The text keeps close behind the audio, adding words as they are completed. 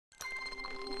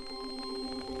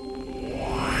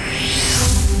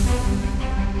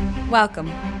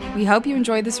Welcome. We hope you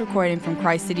enjoyed this recording from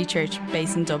Christ City Church,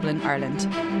 based in Dublin, Ireland.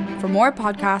 For more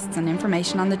podcasts and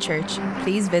information on the church,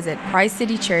 please visit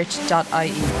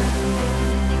christcitychurch.ie.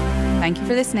 Thank you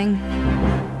for listening.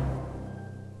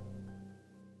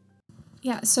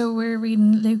 Yeah, so we're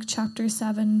reading Luke chapter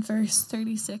 7, verse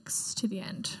 36 to the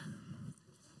end.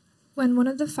 When one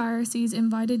of the Pharisees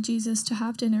invited Jesus to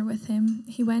have dinner with him,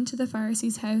 he went to the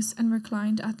Pharisee's house and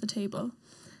reclined at the table.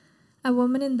 A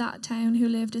woman in that town who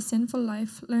lived a sinful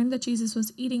life learned that Jesus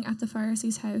was eating at the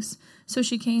Pharisee's house, so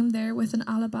she came there with an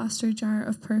alabaster jar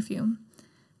of perfume.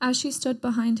 As she stood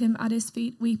behind him at his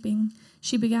feet weeping,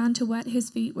 she began to wet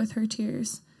his feet with her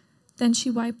tears. Then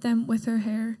she wiped them with her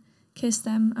hair, kissed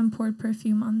them, and poured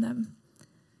perfume on them.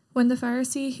 When the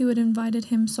Pharisee who had invited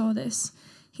him saw this,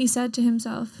 he said to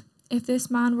himself, "If this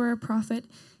man were a prophet,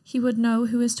 he would know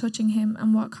who is touching him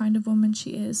and what kind of woman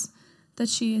she is, that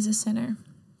she is a sinner."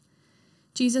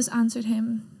 Jesus answered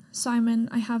him, "Simon,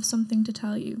 I have something to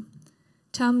tell you."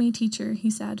 "Tell me, teacher," he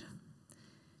said.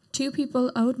 2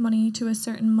 people owed money to a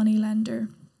certain moneylender.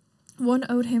 One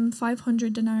owed him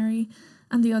 500 denarii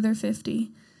and the other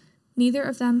 50. Neither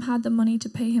of them had the money to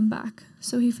pay him back,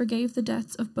 so he forgave the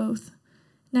debts of both.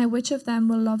 Now which of them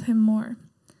will love him more?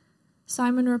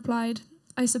 Simon replied,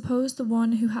 "I suppose the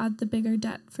one who had the bigger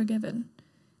debt forgiven."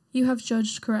 "You have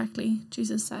judged correctly,"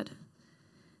 Jesus said.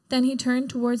 Then he turned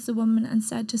towards the woman and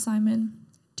said to Simon,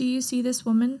 "Do you see this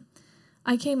woman?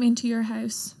 I came into your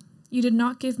house. You did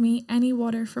not give me any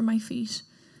water for my feet,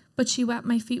 but she wet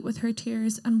my feet with her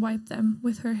tears and wiped them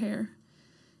with her hair.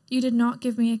 You did not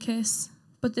give me a kiss,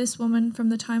 but this woman from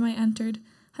the time I entered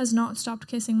has not stopped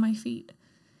kissing my feet.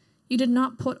 You did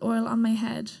not put oil on my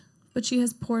head, but she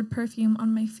has poured perfume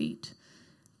on my feet.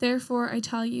 Therefore I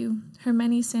tell you, her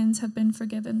many sins have been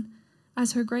forgiven,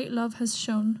 as her great love has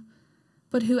shown.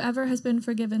 But whoever has been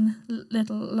forgiven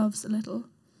little loves little."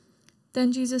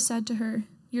 Then Jesus said to her,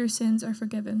 "Your sins are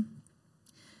forgiven."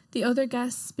 The other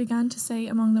guests began to say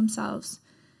among themselves,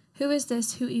 "Who is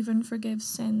this who even forgives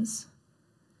sins?"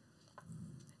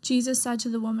 Jesus said to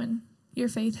the woman, "Your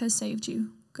faith has saved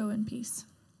you. Go in peace."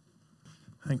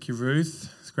 Thank you,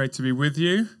 Ruth. It's great to be with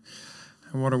you.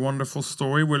 And what a wonderful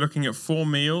story. We're looking at 4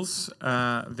 meals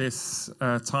this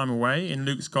time away in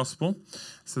Luke's Gospel.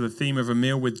 So the theme of a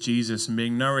meal with Jesus and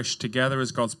being nourished together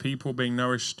as God's people, being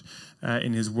nourished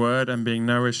in his word and being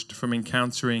nourished from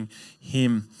encountering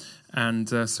him. And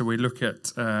so we look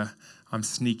at, I'm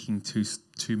sneaking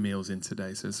two meals in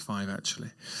today, so it's 5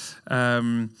 actually.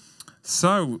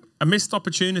 So a missed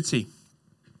opportunity.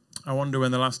 I wonder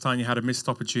when the last time you had a missed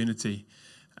opportunity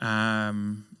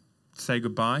to say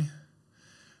goodbye,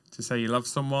 to say you love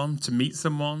someone, to meet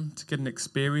someone, to get an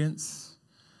experience,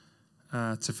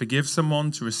 to forgive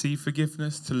someone, to receive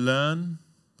forgiveness, to learn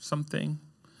something,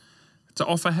 to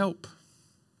offer help,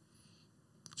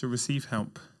 to receive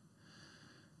help.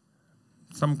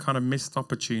 Some kind of missed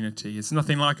opportunity. It's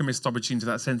nothing like a missed opportunity,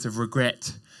 that sense of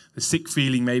regret, the sick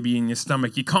feeling maybe in your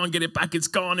stomach. You can't get it back, it's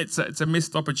gone. It's a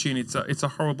missed opportunity. It's a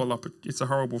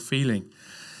horrible feeling.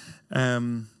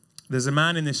 There's a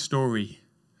man in this story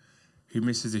who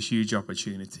misses a huge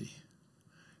opportunity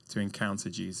to encounter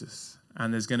Jesus.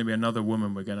 And there's going to be another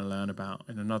woman we're going to learn about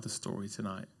in another story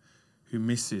tonight who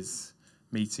misses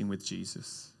meeting with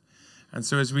Jesus. And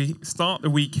so as we start the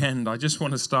weekend, I just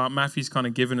want to start. Matthew's kind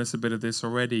of given us a bit of this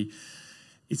already.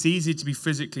 It's easy to be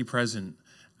physically present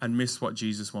and miss what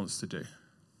Jesus wants to do.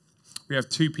 We have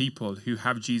 2 people who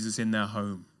have Jesus in their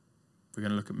home. We're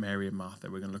going to look at Mary and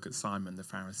Martha. We're going to look at Simon the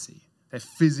Pharisee. They're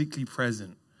physically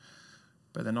present,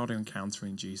 but they're not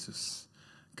encountering Jesus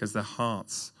because their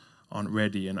hearts aren't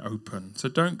ready and open. So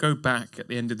don't go back at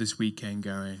the end of this weekend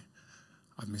going,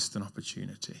 "I've missed an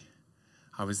opportunity.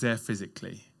 I was there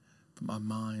physically, but my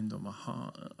mind or my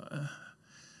heart,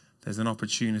 there's an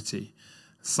opportunity."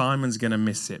 Simon's going to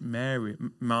miss it.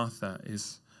 Martha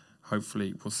is,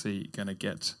 hopefully, we'll see, going to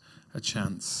get a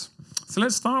chance. So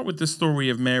let's start with the story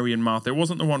of Mary and Martha. It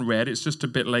wasn't the one read. It's just a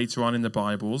bit later on in the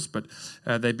Bibles, but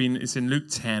it's in Luke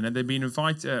 10, and they've been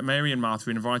invited. Mary and Martha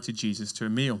invited Jesus to a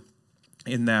meal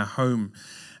in their home.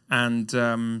 And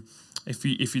if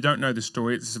you don't know the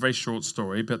story, it's a very short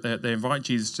story, but they invite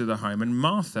Jesus to their home, and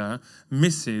Martha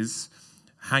misses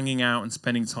hanging out and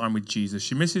spending time with Jesus.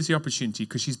 She misses the opportunity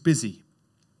because she's busy.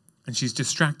 And she's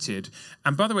distracted.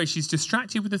 And by the way, she's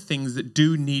distracted with the things that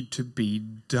do need to be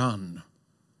done.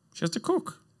 She has to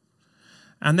cook.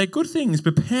 And they're good things.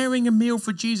 Preparing a meal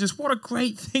for Jesus. What a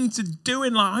great thing to do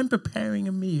in life. I'm preparing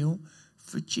a meal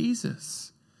for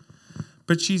Jesus.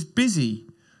 But she's busy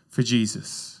for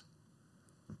Jesus.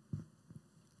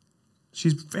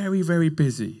 She's very, very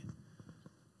busy.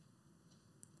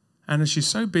 And as she's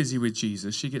so busy with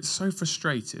Jesus, she gets so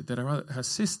frustrated that her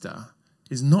sister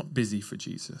is not busy for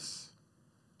Jesus.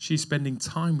 She's spending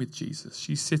time with Jesus.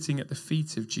 She's sitting at the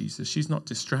feet of Jesus. She's not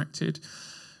distracted.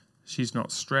 She's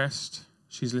not stressed.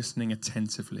 She's listening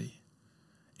attentively,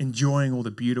 enjoying all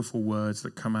the beautiful words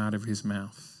that come out of his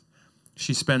mouth.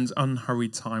 She spends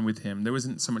unhurried time with him. There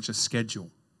isn't so much a schedule.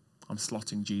 I'm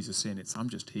slotting Jesus in. I'm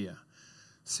just here,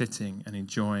 sitting and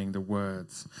enjoying the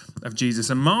words of Jesus.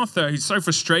 And Martha, who's so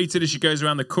frustrated as she goes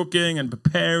around the cooking and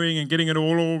preparing and getting it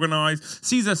all organized,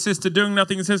 sees her sister doing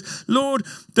nothing and says, Lord,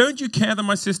 don't you care that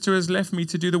my sister has left me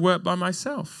to do the work by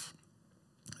myself?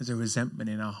 There's a resentment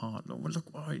in her heart. Lord,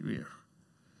 look why we're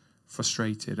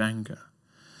frustrated, anger.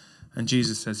 And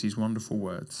Jesus says these wonderful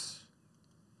words.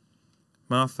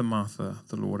 Martha, Martha,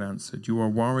 the Lord answered, you are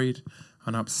worried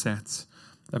and upset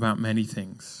about many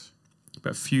things,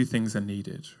 but few things are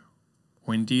needed,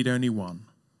 or indeed only one.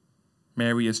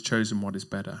 Mary has chosen what is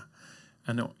better,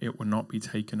 and it will not be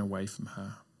taken away from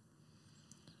her.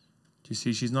 Do you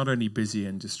see, she's not only busy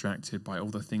and distracted by all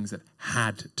the things that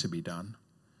had to be done,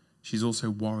 she's also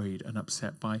worried and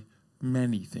upset by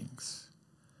many things.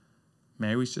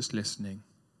 Mary's just listening.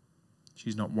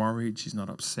 She's not worried, she's not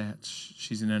upset.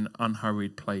 She's in an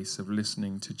unhurried place of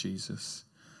listening to Jesus,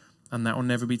 and that will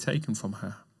never be taken from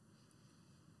her.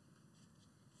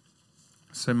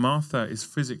 So Martha is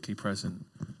physically present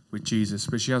with Jesus,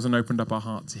 but she hasn't opened up her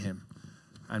heart to him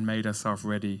and made herself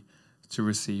ready to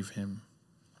receive him,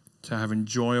 to have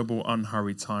enjoyable,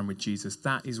 unhurried time with Jesus.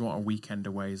 That is what a weekend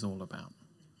away is all about.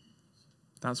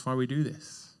 That's why we do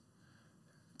this,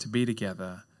 to be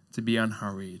together, to be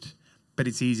unhurried. But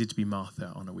it's easy to be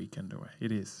Martha on a weekend away.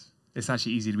 It is. It's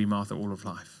actually easy to be Martha all of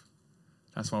life.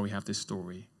 That's why we have this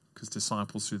story, because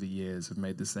disciples through the years have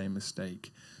made the same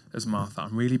mistake as Martha.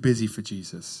 I'm really busy for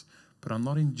Jesus, but I'm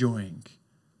not enjoying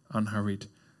unhurried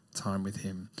time with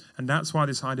him. And that's why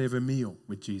this idea of a meal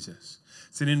with Jesus.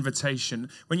 It's an invitation.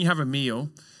 When you have a meal,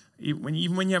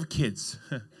 even when you have kids,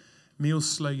 meals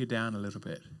slow you down a little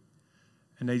bit.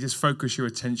 And they just focus your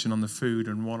attention on the food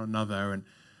and one another. And,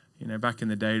 back in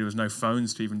the day, there was no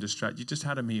phones to even distract. You just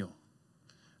had a meal.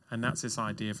 And that's this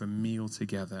idea of a meal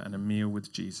together and a meal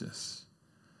with Jesus.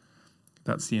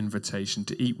 That's the invitation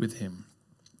to eat with him.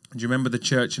 Do you remember the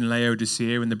church in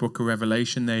Laodicea in the book of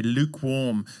Revelation? They're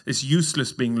lukewarm. It's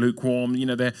useless being lukewarm.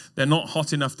 They're not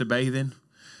hot enough to bathe in.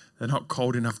 They're not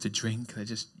cold enough to drink. They're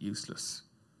just useless.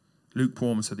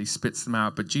 Lukewarm, so he spits them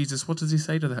out. But Jesus, what does he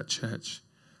say to that church?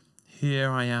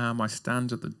 Here I am, I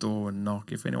stand at the door and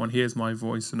knock. If anyone hears my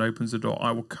voice and opens the door,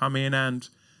 I will come in and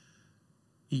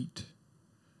eat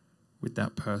with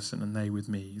that person and they with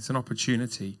me. It's an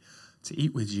opportunity to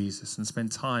eat with Jesus and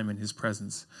spend time in his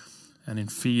presence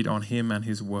and feed on him and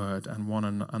his word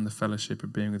and the fellowship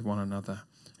of being with one another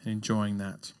and enjoying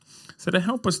that. So to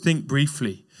help us think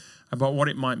briefly about what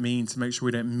it might mean to make sure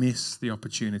we don't miss the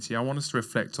opportunity, I want us to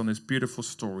reflect on this beautiful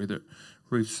story that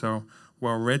Ruth so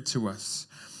well read to us.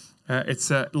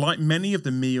 It's like many of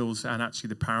the meals and actually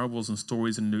the parables and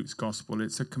stories in Luke's gospel,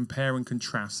 it's a compare and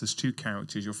contrast. There's two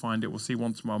characters. You'll find it. We'll see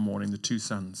one tomorrow morning, the two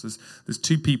sons. There's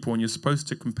two people, and you're supposed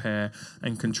to compare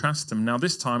and contrast them. Now,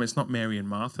 this time, it's not Mary and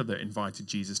Martha that invited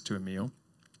Jesus to a meal.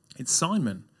 It's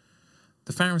Simon,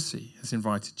 the Pharisee, has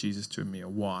invited Jesus to a meal.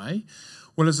 Why?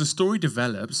 Well, as the story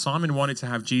develops, Simon wanted to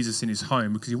have Jesus in his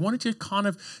home because he wanted to kind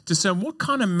of discern what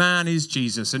kind of man is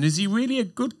Jesus, and is he really a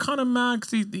good kind of man?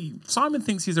 Because Simon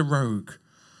thinks he's a rogue.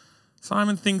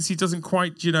 Simon thinks he doesn't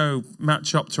quite,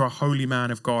 match up to a holy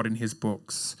man of God in his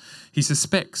books. He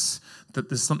suspects that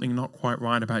there's something not quite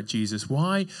right about Jesus.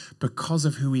 Why? Because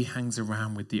of who he hangs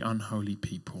around with, the unholy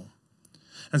people.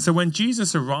 And so when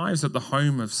Jesus arrives at the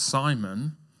home of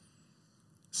Simon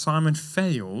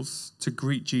fails to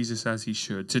greet Jesus as he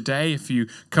should. Today, if you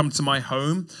come to my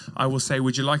home, I will say,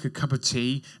 would you like a cup of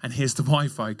tea? And here's the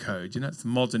Wi-Fi code. It's the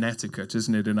modern etiquette,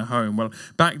 isn't it, in a home? Well,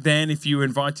 back then, if you were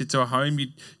invited to a home,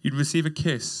 you'd receive a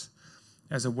kiss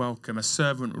as a welcome. A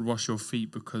servant would wash your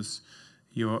feet because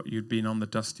you'd been on the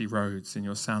dusty roads in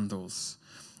your sandals.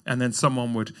 And then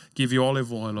someone would give you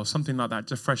olive oil or something like that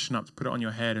to freshen up, to put it on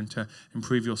your head and to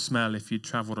improve your smell if you'd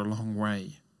traveled a long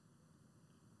way.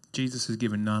 Jesus has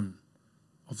given none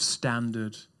of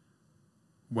standard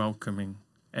welcoming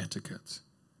etiquette.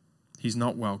 He's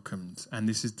not welcomed, and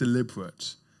this is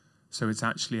deliberate. So it's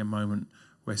actually a moment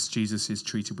where Jesus is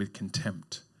treated with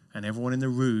contempt. And everyone in the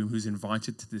room who's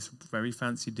invited to this very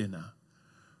fancy dinner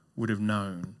would have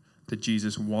known that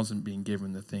Jesus wasn't being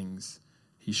given the things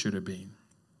he should have been.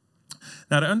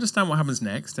 Now, to understand what happens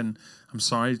next, and I'm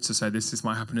sorry to say this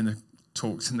might happen in the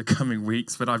talks in the coming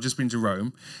weeks, but I've just been to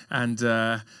Rome, and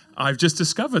I've just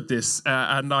discovered this,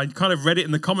 and I kind of read it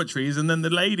in the commentaries, and then the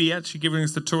lady actually giving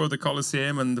us the tour of the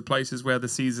Colosseum and the places where the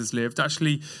Caesars lived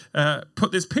actually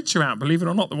put this picture out, believe it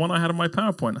or not, the one I had on my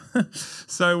PowerPoint.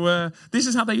 So this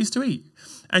is how they used to eat.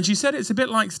 And she said it's a bit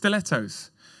like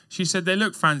stilettos. She said they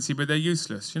look fancy, but they're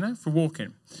useless, for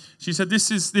walking. She said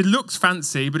it looks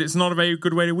fancy, but it's not a very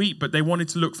good way to eat, but they wanted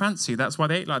to look fancy. That's why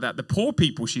they ate like that. The poor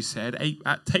people, she said, ate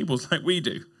at tables like we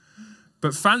do.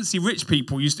 But fancy rich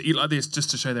people used to eat like this just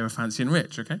to show they were fancy and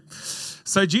rich, okay?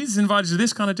 So Jesus invited to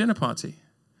this kind of dinner party.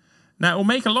 Now, it will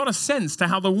make a lot of sense to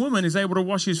how the woman is able to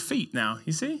wash his feet now,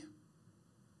 you see?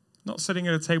 Not sitting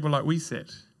at a table like we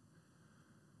sit.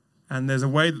 And there's a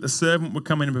way that the servant would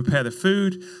come in and prepare the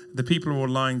food. The people are all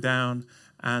lying down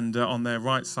and on their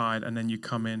right side, and then you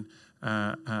come in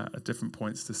at different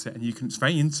points to sit. And it's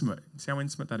very intimate. See how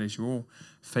intimate that is? You're all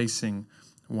facing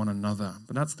one another.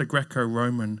 But that's the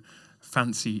Greco-Roman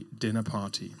fancy dinner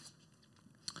party.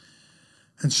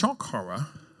 And shock horror,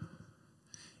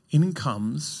 in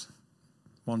comes,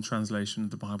 one translation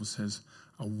of the Bible says,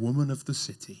 a woman of the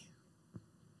city.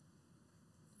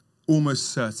 Almost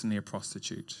certainly a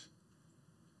prostitute.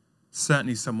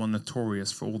 Certainly someone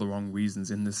notorious for all the wrong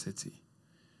reasons in the city.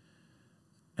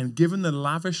 And given the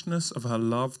lavishness of her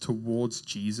love towards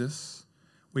Jesus,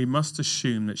 we must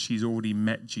assume that she's already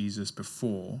met Jesus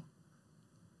before.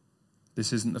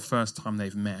 This isn't the first time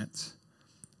they've met.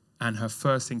 And her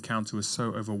first encounter was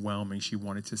so overwhelming, she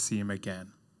wanted to see him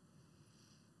again.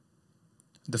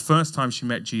 The first time she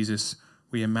met Jesus,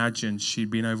 we imagined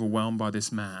she'd been overwhelmed by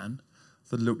this man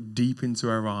that looked deep into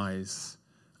her eyes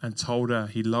and told her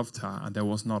he loved her, and there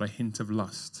was not a hint of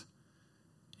lust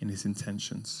in his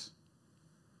intentions.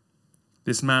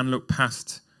 This man looked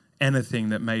past anything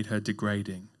that made her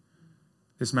degrading.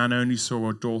 This man only saw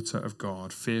a daughter of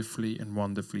God, fearfully and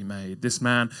wonderfully made. This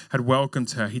man had welcomed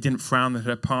her. He didn't frown at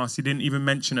her past. He didn't even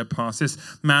mention her past. This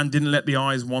man didn't let the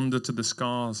eyes wander to the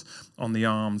scars on the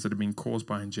arms that had been caused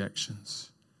by injections.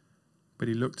 But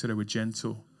he looked at her with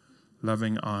gentle,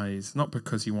 loving eyes, not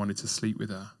because he wanted to sleep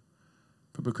with her,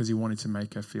 but because he wanted to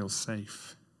make her feel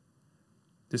safe.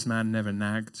 This man never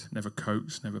nagged, never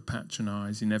coaxed, never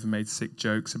patronized. He never made sick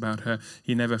jokes about her.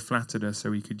 He never flattered her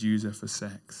so he could use her for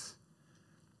sex.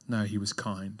 No, he was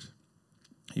kind.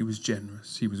 He was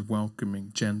generous. He was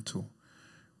welcoming, gentle,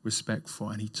 respectful.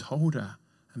 And he told her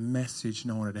a message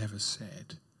no one had ever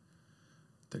said,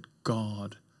 that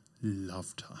God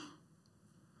loved her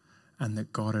and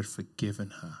that God had forgiven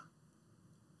her.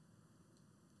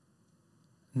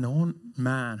 No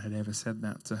man had ever said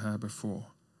that to her before.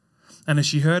 And as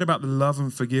she heard about the love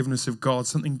and forgiveness of God,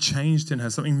 something changed in her,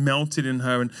 something melted in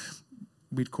her, and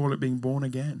we'd call it being born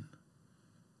again.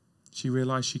 She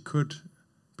realized she could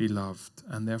be loved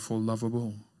and therefore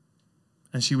lovable.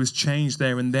 And she was changed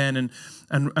there and then.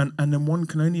 And then one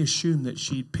can only assume that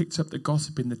she'd picked up the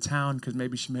gossip in the town because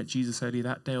maybe she met Jesus earlier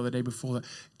that day or the day before, that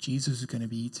Jesus was going to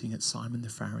be eating at Simon the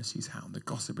Pharisee's house. The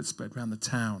gossip had spread around the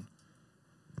town.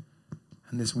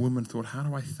 And this woman thought, how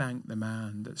do I thank the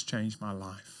man that's changed my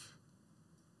life?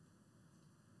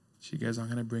 She goes, I'm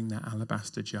going to bring that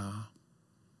alabaster jar,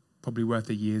 probably worth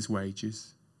a year's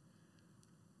wages.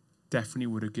 Definitely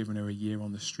would have given her a year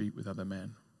on the street with other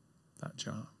men, that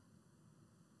jar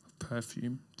of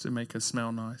perfume to make her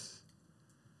smell nice.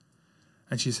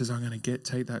 And she says, I'm going to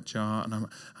take that jar and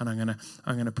I'm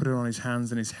going to put it on his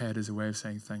hands and his head as a way of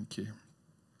saying thank you.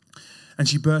 And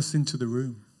she bursts into the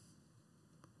room.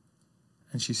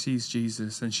 And she sees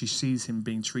Jesus and she sees him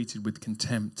being treated with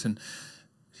contempt, and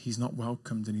he's not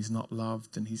welcomed and he's not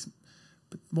loved.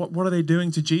 But what are they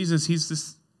doing to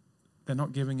Jesus? They're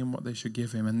not giving him what they should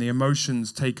give him. And the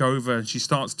emotions take over and she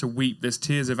starts to weep. There's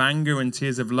tears of anger and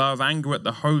tears of love. Anger at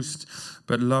the host,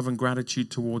 but love and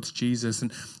gratitude towards Jesus.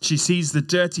 And she sees the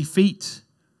dirty feet.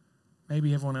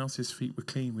 Maybe everyone else's feet were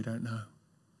clean, we don't know.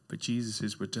 But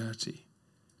Jesus's were dirty.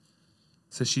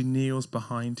 So she kneels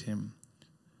behind him.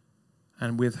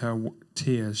 And with her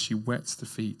tears, she wets the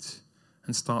feet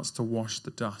and starts to wash the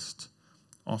dust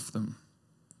off them.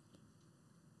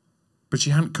 But she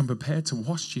hadn't come prepared to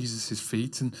wash Jesus'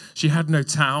 feet, and she had no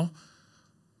towel.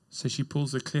 So she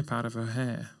pulls a clip out of her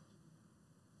hair,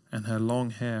 and her long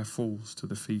hair falls to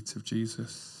the feet of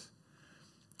Jesus.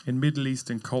 In Middle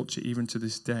Eastern culture, even to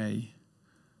this day,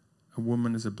 a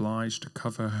woman is obliged to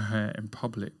cover her hair in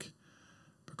public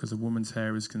because a woman's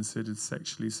hair is considered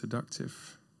sexually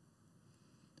seductive.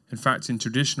 In fact, in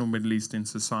traditional Middle Eastern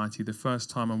society, the first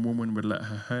time a woman would let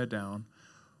her hair down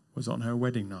was on her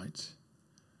wedding night,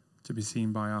 to be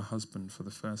seen by her husband for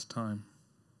the first time.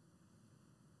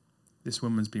 This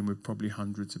woman's been with probably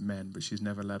hundreds of men, but she's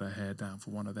never let her hair down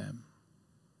for one of them.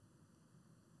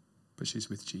 but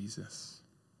she's with Jesus.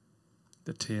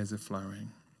 The tears are flowing.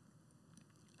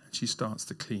 And she starts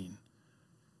to clean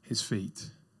his feet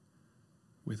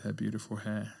with her beautiful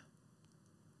hair.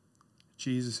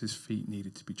 Jesus' feet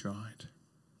needed to be dried.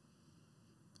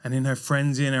 And in her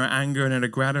frenzy, in her anger, and in her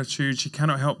gratitude, she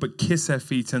cannot help but kiss her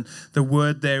feet. And the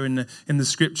word there in the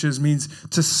scriptures means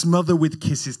to smother with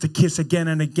kisses, to kiss again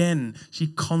and again. She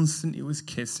constantly was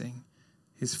kissing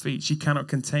his feet. She cannot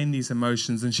contain these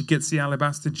emotions. And she gets the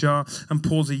alabaster jar and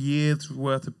pours a year's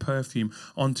worth of perfume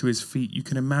onto his feet. You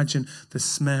can imagine the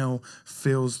smell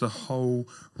fills the whole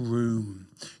room.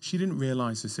 She didn't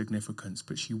realize the significance,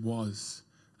 but she was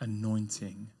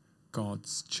anointing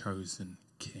God's chosen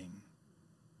king.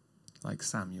 Like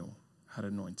Samuel had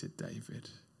anointed David.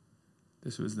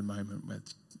 This was the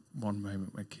one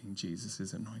moment where King Jesus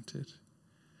is anointed.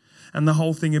 And the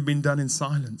whole thing had been done in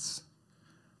silence,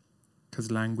 because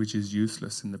language is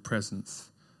useless in the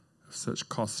presence of such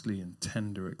costly and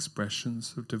tender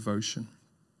expressions of devotion.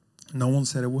 No one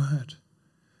said a word.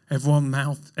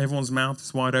 Everyone's mouth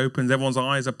is wide open. Everyone's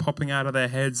eyes are popping out of their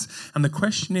heads. And the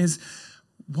question is,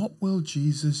 what will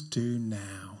Jesus do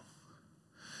now?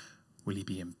 Will he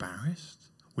be embarrassed?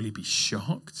 Will he be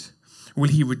shocked? Will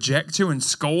he reject her and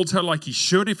scold her like he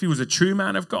should if he was a true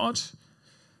man of God?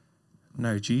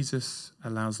 No, Jesus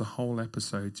allows the whole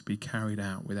episode to be carried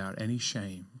out without any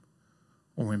shame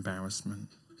or embarrassment.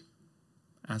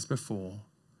 As before,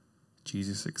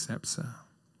 Jesus accepts her.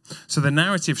 So the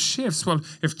narrative shifts. Well,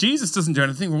 if Jesus doesn't do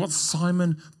anything, well, what's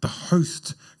Simon the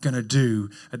host going to do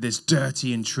at this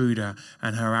dirty intruder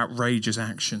and her outrageous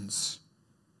actions?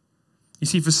 You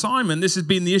see, for Simon, this has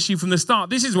been the issue from the start.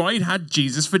 This is why he'd had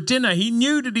Jesus for dinner. He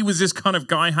knew that he was this kind of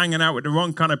guy hanging out with the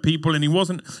wrong kind of people, and he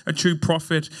wasn't a true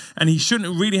prophet, and he shouldn't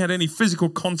have really had any physical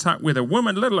contact with a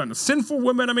woman, let alone a sinful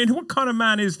woman. I mean, what kind of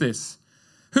man is this?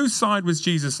 Whose side was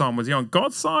Jesus on? Was he on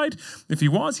God's side? If he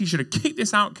was, he should have kicked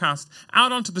this outcast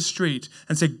out onto the street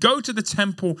and said, go to the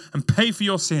temple and pay for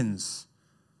your sins.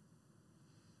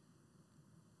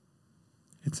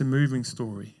 It's a moving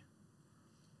story.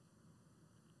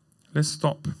 Let's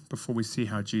stop before we see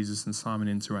how Jesus and Simon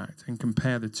interact and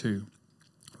compare the two.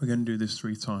 We're going to do this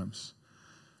 3 times.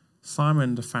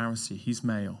 Simon the Pharisee, he's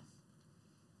male.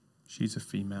 She's a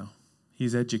female.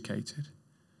 He's educated.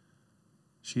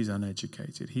 She's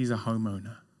uneducated. He's a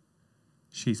homeowner.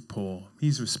 She's poor.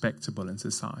 He's respectable in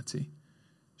society.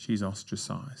 She's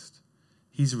ostracized.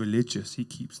 He's religious. He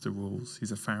keeps the rules.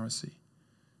 He's a Pharisee.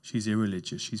 She's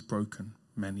irreligious. She's broken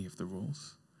many of the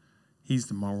rules. He's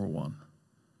the moral one.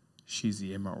 She's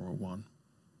the immoral one.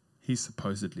 He's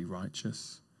supposedly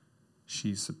righteous.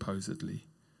 She's supposedly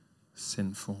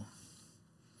sinful.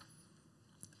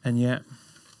 And yet,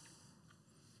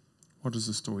 what does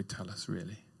the story tell us,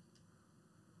 really?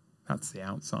 That's the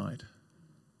outside.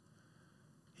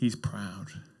 He's proud.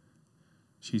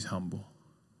 She's humble.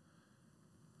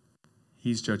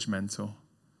 He's judgmental.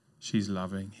 She's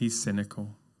loving. He's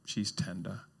cynical. She's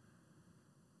tender.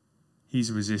 He's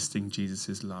resisting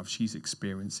Jesus' love. She's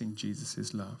experiencing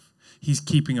Jesus' love. He's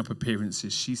keeping up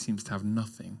appearances. She seems to have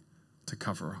nothing to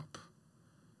cover up.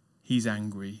 He's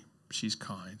angry. She's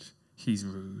kind. He's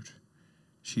rude.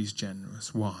 She's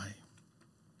generous. Why?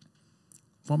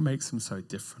 What makes them so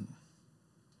different?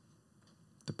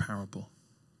 The parable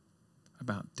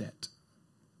about debt.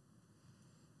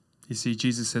 You see,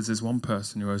 Jesus says there's one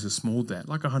person who owes a small debt,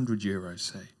 like 100 euros,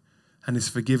 say, and is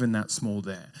forgiven that small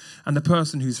debt. And the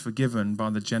person who's forgiven by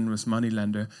the generous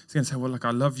moneylender is going to say, well, look, I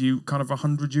love you, kind of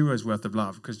 100 euros worth of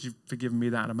love because you've forgiven me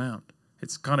that amount.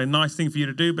 It's kind of a nice thing for you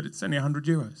to do, but it's only 100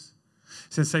 euros.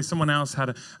 So say someone else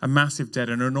had a massive debt,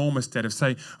 an enormous debt of,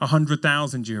 say,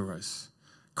 100,000 euros.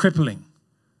 Crippling.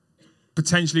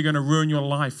 Potentially going to ruin your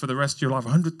life for the rest of your life.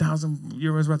 100,000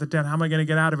 euros worth of debt. How am I going to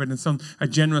get out of it? And a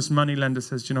generous moneylender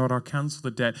says, you know what, I'll cancel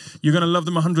the debt. You're going to love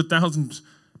them 100,000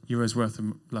 euros worth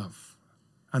of love.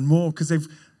 And more, because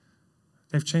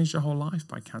they've changed your whole life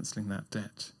by cancelling that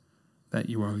debt that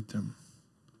you owed them.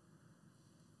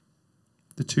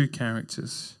 The 2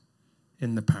 characters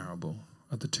in the parable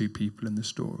are the 2 people in the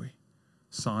story.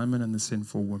 Simon and the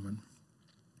sinful woman.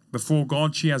 Before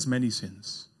God, she has many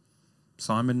sins.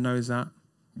 Simon knows that.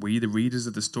 We, the readers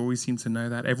of the story, seem to know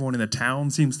that. Everyone in the town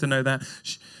seems to know that.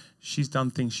 She's done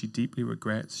things she deeply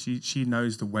regrets. She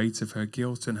knows the weight of her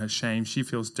guilt and her shame. She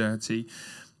feels dirty.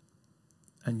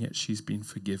 And yet she's been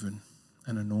forgiven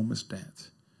an enormous debt.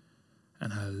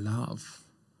 And her love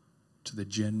to the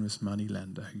generous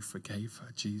moneylender who forgave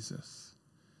her, Jesus,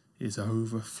 is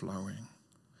overflowing.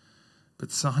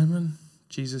 But Simon,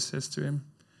 Jesus says to him,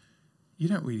 you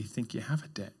don't really think you have a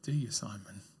debt, do you,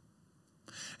 Simon?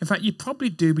 In fact, you probably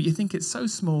do, but you think it's so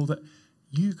small that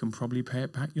you can probably pay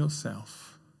it back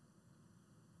yourself.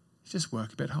 You just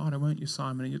work a bit harder, won't you,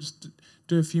 Simon? And you just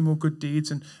do a few more good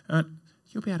deeds and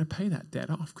you'll be able to pay that debt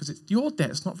off because your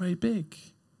debt's not very big.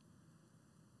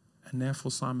 And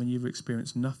therefore, Simon, you've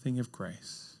experienced nothing of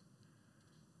grace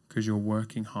because you're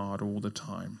working hard all the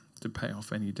time to pay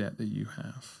off any debt that you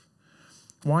have.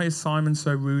 Why is Simon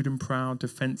so rude and proud,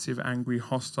 defensive, angry,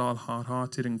 hostile,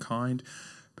 hard-hearted and kind?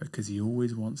 Because he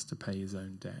always wants to pay his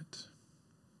own debt.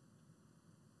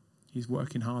 He's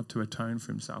working hard to atone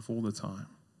for himself all the time.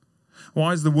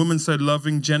 Why is the woman so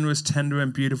loving, generous, tender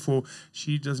and beautiful?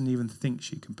 She doesn't even think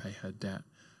she can pay her debt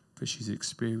because she's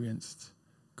experienced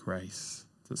grace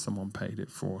that someone paid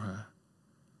it for her.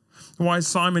 Why is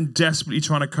Simon desperately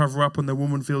trying to cover up when the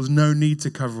woman feels no need to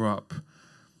cover up?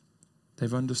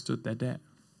 They've understood their debt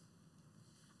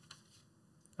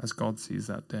as God sees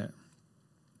that debt.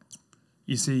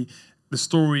 You see, the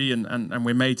story, and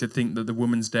we're made to think that the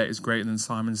woman's debt is greater than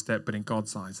Simon's debt, but in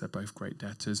God's eyes, they're both great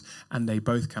debtors, and they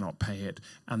both cannot pay it,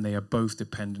 and they are both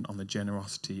dependent on the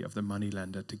generosity of the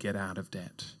moneylender to get out of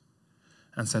debt.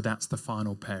 And so that's the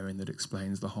final pairing that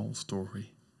explains the whole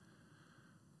story.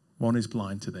 One is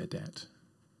blind to their debt.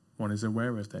 One is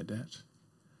aware of their debt.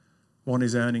 One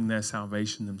is earning their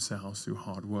salvation themselves through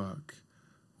hard work.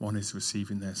 One is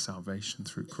receiving their salvation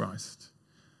through Christ.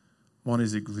 One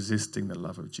is resisting the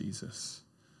love of Jesus.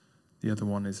 The other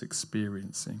one is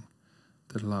experiencing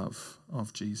the love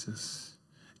of Jesus.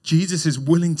 Jesus is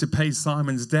willing to pay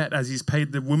Simon's debt as he's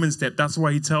paid the woman's debt. That's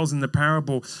why he tells in the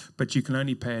parable, but you can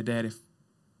only pay a debt if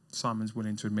Simon's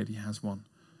willing to admit he has one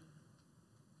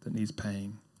that needs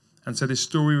paying. And so this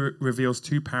story reveals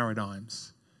two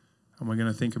paradigms. And we're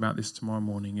going to think about this tomorrow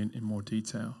morning in more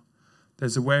detail.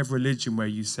 There's a way of religion where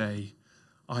you say,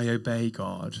 I obey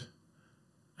God,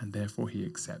 and therefore he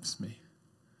accepts me.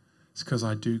 It's because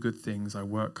I do good things, I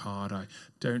work hard, I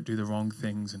don't do the wrong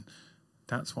things, and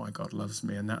that's why God loves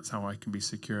me, and that's how I can be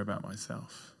secure about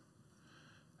myself.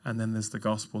 And then there's the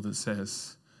gospel that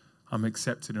says, I'm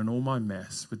accepted in all my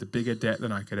mess with the bigger debt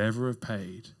than I could ever have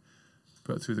paid,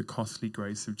 but through the costly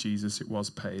grace of Jesus it was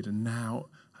paid, and now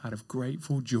out of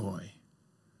grateful joy,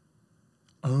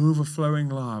 overflowing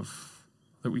love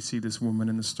that we see this woman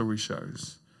in the story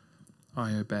shows,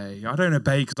 I obey. I don't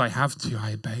obey because I have to.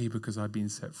 I obey because I've been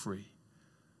set free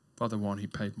by the one who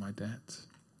paid my debt.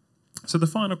 So the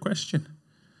final question,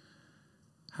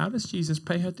 how does Jesus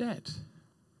pay her debt?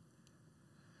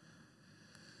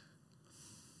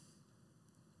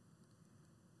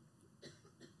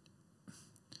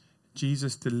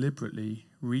 Jesus deliberately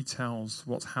retells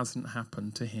what hasn't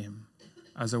happened to him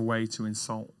as a way to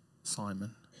insult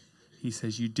Simon. He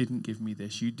says, you didn't give me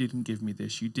this, you didn't give me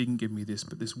this, you didn't give me this,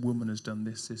 but this woman has done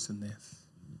this, this, and this.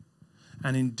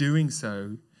 And in doing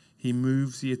so, he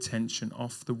moves the attention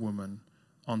off the woman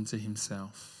onto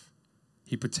himself.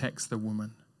 He protects the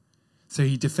woman. So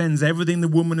he defends everything the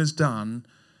woman has done,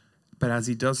 but as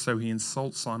he does so, he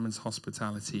insults Simon's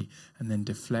hospitality and then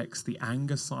deflects the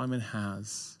anger Simon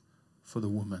has for the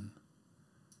woman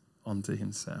onto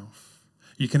himself.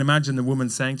 You can imagine the woman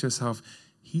saying to herself,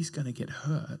 he's going to get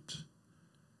hurt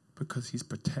because he's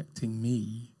protecting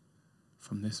me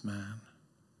from this man.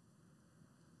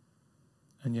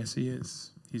 And yes, he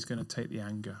is. He's going to take the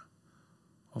anger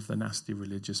of the nasty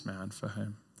religious man for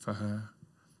her.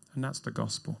 And that's the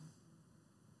gospel.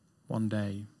 One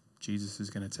day, Jesus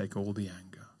is going to take all the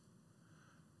anger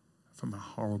from a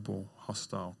horrible,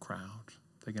 hostile crowd.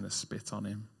 They're going to spit on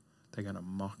him. They're going to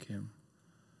mock him.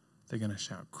 They're going to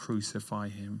shout, crucify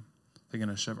him. They're going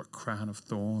to shove a crown of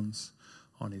thorns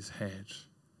on his head.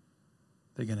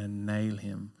 They're going to nail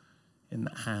him in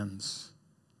the hands.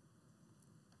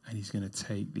 And he's going to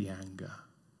take the anger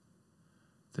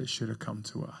that should have come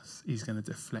to us. He's going to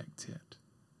deflect it,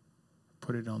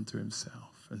 put it onto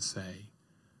himself and say,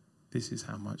 this is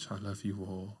how much I love you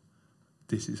all.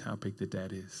 This is how big the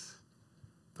debt is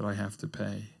that I have to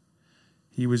pay.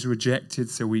 He was rejected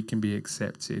so we can be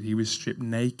accepted. He was stripped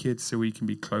naked so we can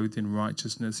be clothed in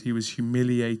righteousness. He was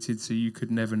humiliated so you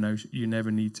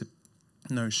never need to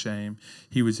know shame.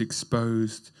 He was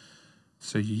exposed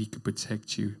so he could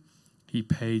protect you. He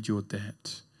paid your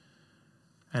debt.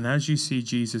 And as you see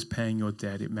Jesus paying your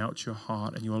debt, it melts your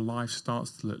heart and your life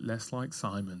starts to look less like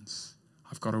Simon's.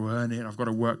 I've got to earn it. I've got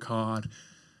to work hard.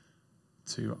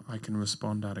 I can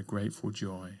respond out of grateful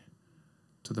joy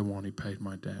to the one who paid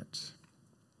my debt.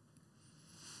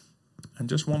 And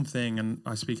just one thing, and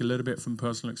I speak a little bit from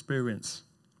personal experience.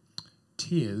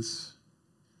 Tears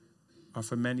are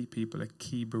for many people a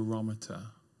key barometer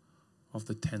of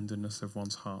the tenderness of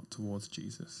one's heart towards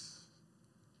Jesus.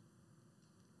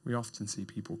 We often see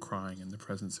people crying in the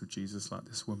presence of Jesus like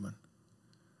this woman.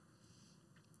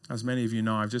 As many of you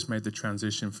know, I've just made the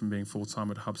transition from being full-time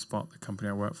at HubSpot, the company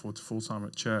I work for, to full-time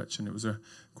at church, and it was a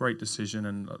great decision,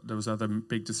 and there was other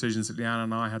big decisions that Leanne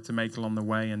and I had to make along the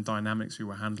way and dynamics we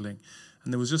were handling.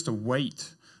 And there was just a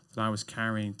weight that I was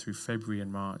carrying through February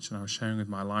and March, and I was sharing with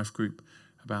my life group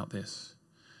about this.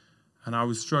 And I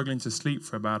was struggling to sleep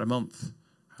for about a month.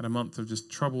 I had a month of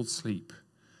just troubled sleep.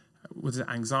 Was it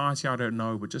anxiety? I don't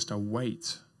know, but just a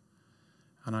weight.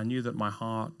 And I knew that my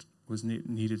heart was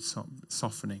needed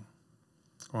softening,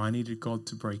 or I needed God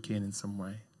to break in some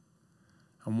way.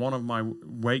 And one of my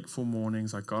wakeful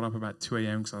mornings, I got up about 2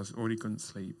 a.m. because I already couldn't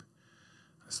sleep.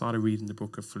 I started reading the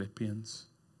book of Philippians,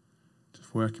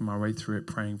 just working my way through it,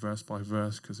 praying verse by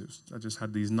verse, because I just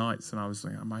had these nights, and I was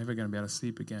like, am I ever going to be able to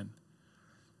sleep again?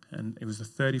 And it was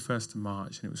the 31st of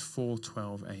March, and it was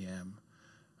 4:12 a.m.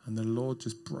 And the Lord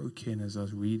just broke in as I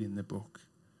was reading the book.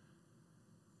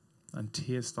 And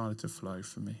tears started to flow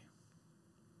for me.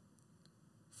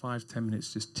 5-10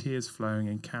 minutes, just tears flowing,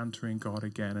 encountering God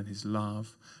again and his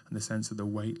love, and the sense of the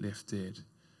weight lifted,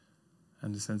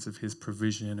 and the sense of his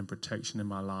provision and protection in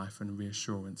my life, and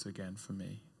reassurance again for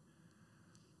me.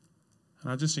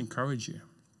 And I just encourage you,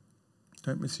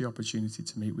 don't miss the opportunity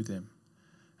to meet with him.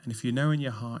 And if you know in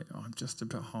your heart, oh, I'm just a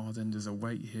bit hardened, there's a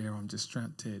weight here, I'm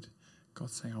distracted,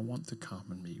 God's saying, I want to come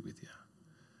and meet with you.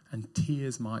 And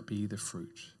tears might be the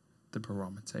fruit, the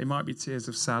barometer. It might be tears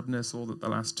of sadness, or that the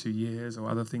last 2 years, or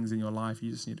other things in your life.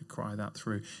 You just need to cry that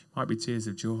through. It might be tears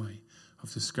of joy,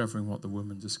 of discovering what the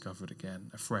woman discovered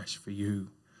again, afresh for you,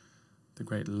 the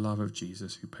great love of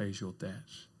Jesus who pays your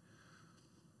debt.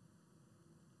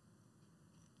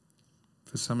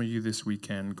 For some of you this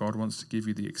weekend, God wants to give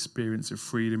you the experience of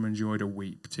freedom and joy to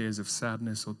weep, tears of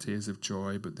sadness or tears of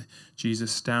joy. But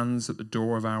Jesus stands at the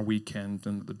door of our weekend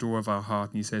and at the door of our heart,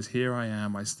 and he says, here I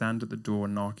am, I stand at the door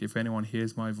and knock. If anyone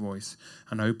hears my voice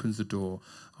and opens the door,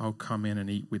 I'll come in and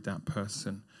eat with that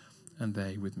person and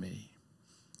they with me.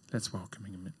 Let's welcome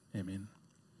him in. Amen.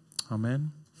 I'm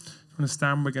going to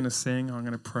stand, we're going to sing, I'm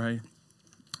going to pray.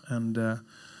 And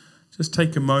just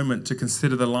take a moment to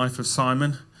consider the life of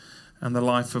Simon, and the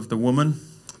life of the woman,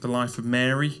 the life of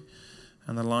Mary,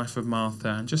 and the life of Martha.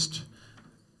 And just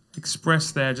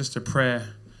express there just a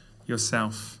prayer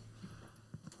yourself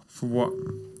for what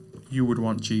you would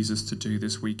want Jesus to do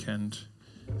this weekend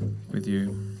with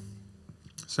you.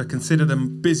 So consider the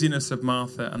busyness of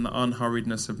Martha and the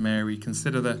unhurriedness of Mary.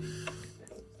 Consider the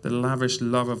lavish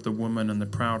love of the woman and the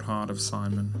proud heart of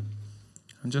Simon.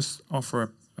 And just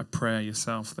offer a prayer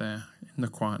yourself there in the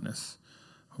quietness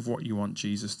of what you want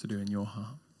Jesus to do in your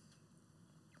heart.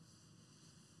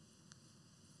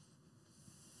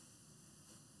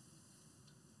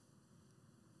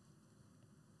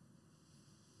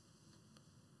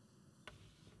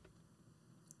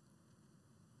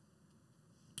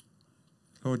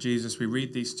 Lord Jesus, we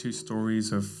read these two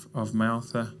stories of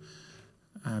Martha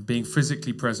being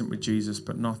physically present with Jesus,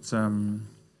 but not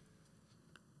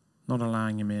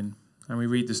allowing him in. And we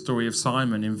read the story of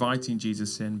Simon inviting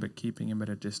Jesus in, but keeping him at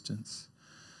a distance.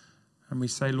 And we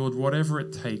say, Lord, whatever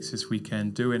it takes this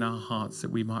weekend, do in our hearts that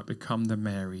we might become the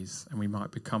Marys, and we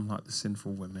might become like the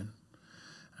sinful women.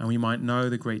 And we might know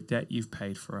the great debt you've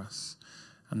paid for us.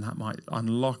 And that might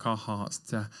unlock our hearts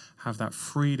to have that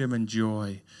freedom and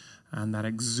joy and that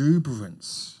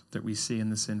exuberance that we see in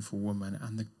the sinful woman,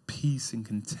 and the peace and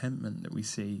contentment that we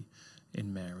see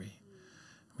in Mary.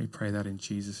 We pray that in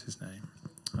Jesus' name.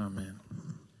 Amen.